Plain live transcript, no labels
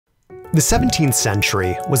The 17th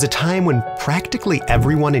century was a time when practically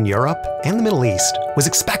everyone in Europe and the Middle East was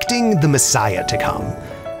expecting the Messiah to come.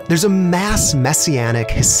 There's a mass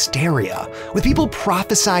messianic hysteria, with people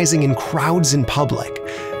prophesizing in crowds in public.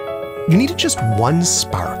 You needed just one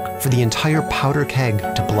spark for the entire powder keg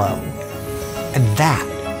to blow. And that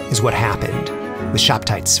is what happened with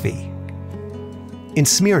Shabbetai Tzvi. In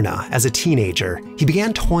Smyrna, as a teenager, he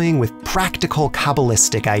began toying with practical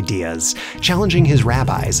Kabbalistic ideas, challenging his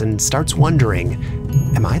rabbis, and starts wondering,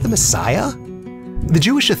 am I the Messiah? The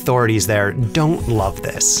Jewish authorities there don't love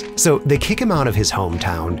this, so they kick him out of his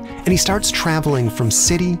hometown, and he starts traveling from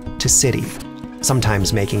city to city,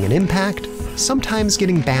 sometimes making an impact, sometimes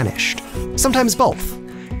getting banished, sometimes both.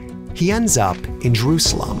 He ends up in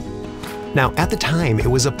Jerusalem. Now, at the time, it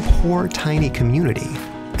was a poor, tiny community,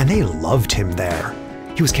 and they loved him there.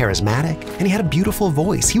 He was charismatic, and he had a beautiful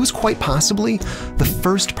voice. He was quite possibly the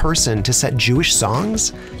first person to set Jewish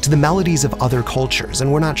songs to the melodies of other cultures,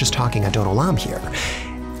 and we're not just talking Adon Olam here.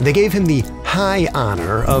 They gave him the high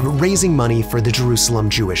honor of raising money for the Jerusalem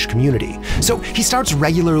Jewish community. So he starts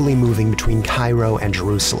regularly moving between Cairo and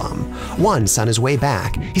Jerusalem. Once, on his way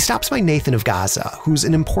back, he stops by Nathan of Gaza, who's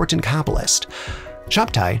an important Kabbalist.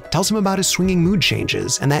 Shabbetai tells him about his swinging mood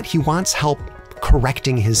changes and that he wants help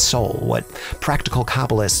correcting his soul, what practical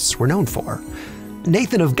Kabbalists were known for.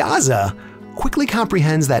 Nathan of Gaza quickly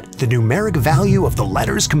comprehends that the numeric value of the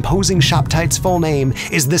letters composing Shabbatai's full name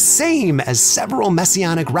is the same as several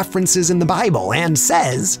messianic references in the Bible, and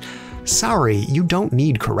says, sorry, you don't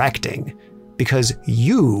need correcting, because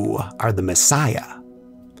you are the Messiah.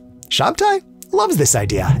 Shabbetai loves this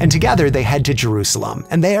idea, and together they head to Jerusalem,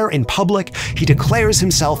 and there, in public, he declares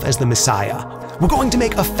himself as the Messiah. We're going to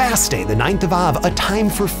make a fast day, the 9th of Av, a time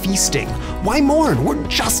for feasting. Why mourn? We're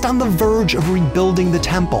just on the verge of rebuilding the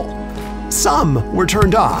temple. Some were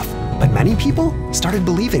turned off, but many people started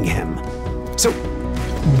believing him. So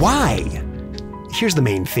why? Here's the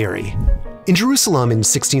main theory. In Jerusalem in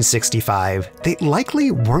 1665, they likely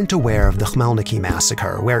weren't aware of the Khmelnytsky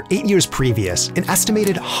massacre, where 8 years previous, an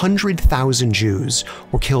estimated 100,000 Jews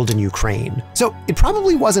were killed in Ukraine. So it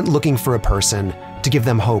probably wasn't looking for a person to give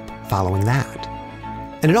them hope following that.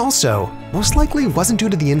 And it also most likely wasn't due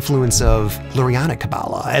to the influence of Lurianic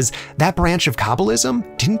Kabbalah, as that branch of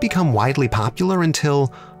Kabbalism didn't become widely popular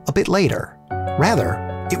until a bit later.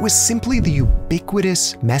 Rather, it was simply the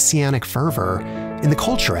ubiquitous messianic fervor in the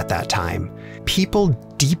culture at that time. People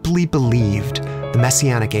deeply believed the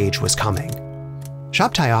messianic age was coming.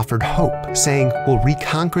 Shabbetai offered hope, saying, we'll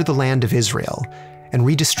reconquer the land of Israel and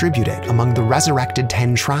redistribute it among the resurrected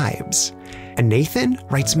 10 tribes. And Nathan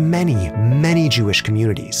writes many Jewish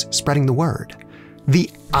communities, spreading the word. The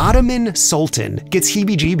Ottoman Sultan gets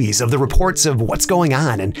heebie-jeebies of the reports of what's going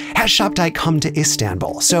on and has Shabbetai come to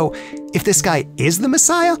Istanbul. So if this guy is the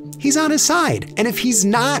Messiah, he's on his side. And if he's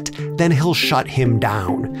not, then he'll shut him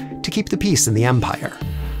down to keep the peace in the empire.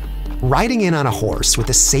 Riding in on a horse with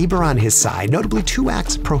a saber on his side, notably 2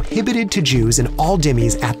 acts prohibited to Jews and all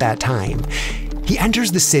dhimmis at that time, he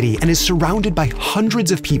enters the city and is surrounded by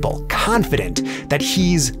hundreds of people, confident that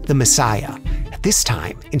he's the Messiah. At this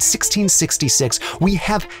time, in 1666, we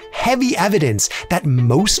have heavy evidence that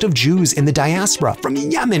most of Jews in the diaspora, from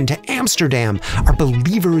Yemen to Amsterdam, are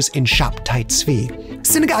believers in Shabbetai Tzvi.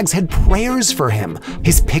 Synagogues had prayers for him.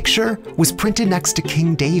 His picture was printed next to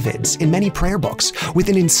King David's in many prayer books, with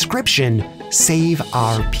an inscription, "Save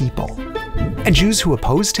our people." And Jews who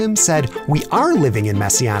opposed him said, we are living in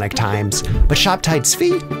messianic times, but Shabbetai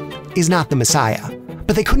Tzvi is not the Messiah.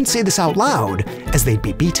 But they couldn't say this out loud, as they'd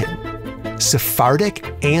be beaten. Sephardic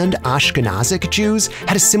and Ashkenazic Jews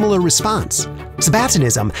had a similar response.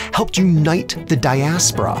 Sabbatinism helped unite the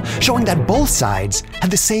diaspora, showing that both sides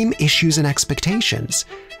had the same issues and expectations,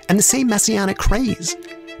 and the same messianic craze.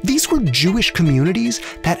 These were Jewish communities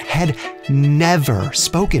that had never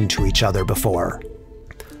spoken to each other before.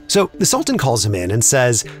 So the Sultan calls him in and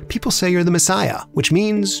says, people say you're the Messiah, which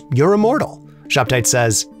means you're immortal. Shabbetai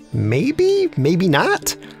says, maybe, maybe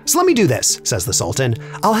not. So let me do this, says the Sultan.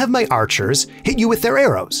 I'll have my archers hit you with their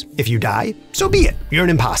arrows. If you die, so be it, you're an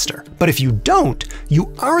imposter. But if you don't,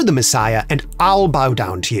 you are the Messiah and I'll bow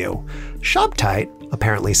down to you. Shabbetai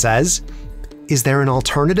apparently says, is there an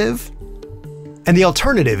alternative? And the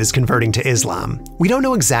alternative is converting to Islam. We don't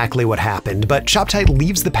know exactly what happened, but Shabbetai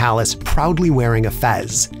leaves the palace proudly wearing a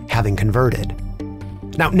fez, having converted.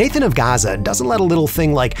 Now, Nathan of Gaza doesn't let a little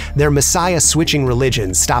thing like their Messiah switching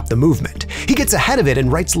religions stop the movement. He gets ahead of it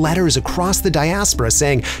and writes letters across the diaspora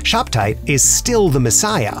saying Shabbetai is still the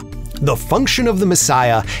Messiah. The function of the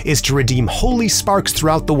Messiah is to redeem holy sparks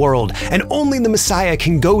throughout the world, and only the Messiah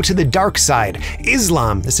can go to the dark side.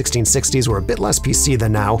 Islam, the 1660s were a bit less PC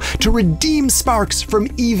than now, to redeem sparks from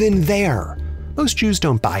even there. Most Jews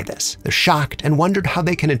don't buy this. They're shocked and wondered how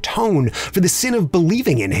they can atone for the sin of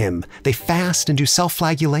believing in him. They fast and do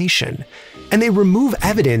self-flagellation. And they remove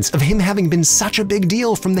evidence of him having been such a big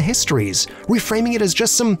deal from the histories, reframing it as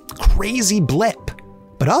just some crazy blip.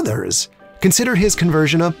 But others consider his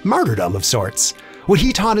conversion a martyrdom of sorts. What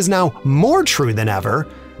he taught is now more true than ever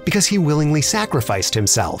because he willingly sacrificed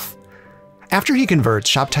himself. After he converts,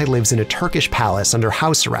 Shabbatai lives in a Turkish palace under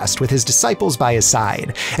house arrest with his disciples by his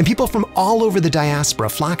side, and people from all over the diaspora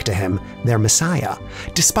flock to him, their Messiah.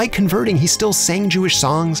 Despite converting, he still sang Jewish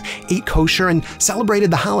songs, ate kosher, and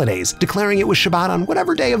celebrated the holidays, declaring it was Shabbat on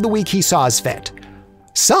whatever day of the week he saw as fit.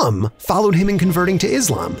 Some followed him in converting to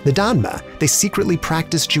Islam, the Danma. They secretly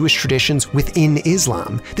practiced Jewish traditions within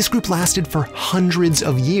Islam. This group lasted for hundreds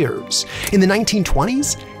of years. In the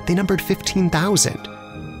 1920s, they numbered 15,000.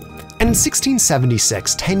 And in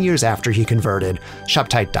 1676, 10 years after he converted,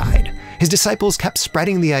 Shabbatai died. His disciples kept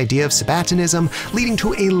spreading the idea of Sabbatianism, leading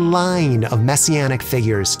to a line of messianic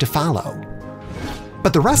figures to follow.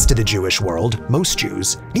 But the rest of the Jewish world, most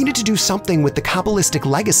Jews, needed to do something with the Kabbalistic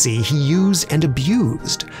legacy he used and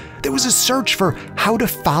abused. There was a search for how to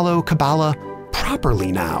follow Kabbalah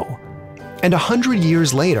properly now. And 100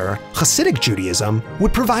 years later, Hasidic Judaism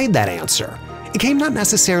would provide that answer. It came not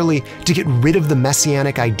necessarily to get rid of the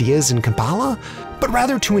messianic ideas in Kabbalah, but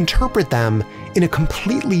rather to interpret them in a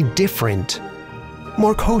completely different,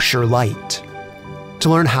 more kosher light. To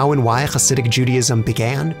learn how and why Hasidic Judaism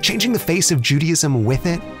began, changing the face of Judaism with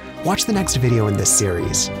it, watch the next video in this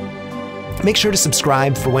series. Make sure to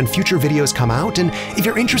subscribe for when future videos come out, and if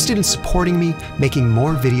you're interested in supporting me making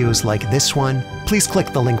more videos like this one, please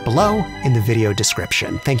click the link below in the video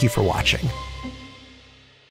description. Thank you for watching.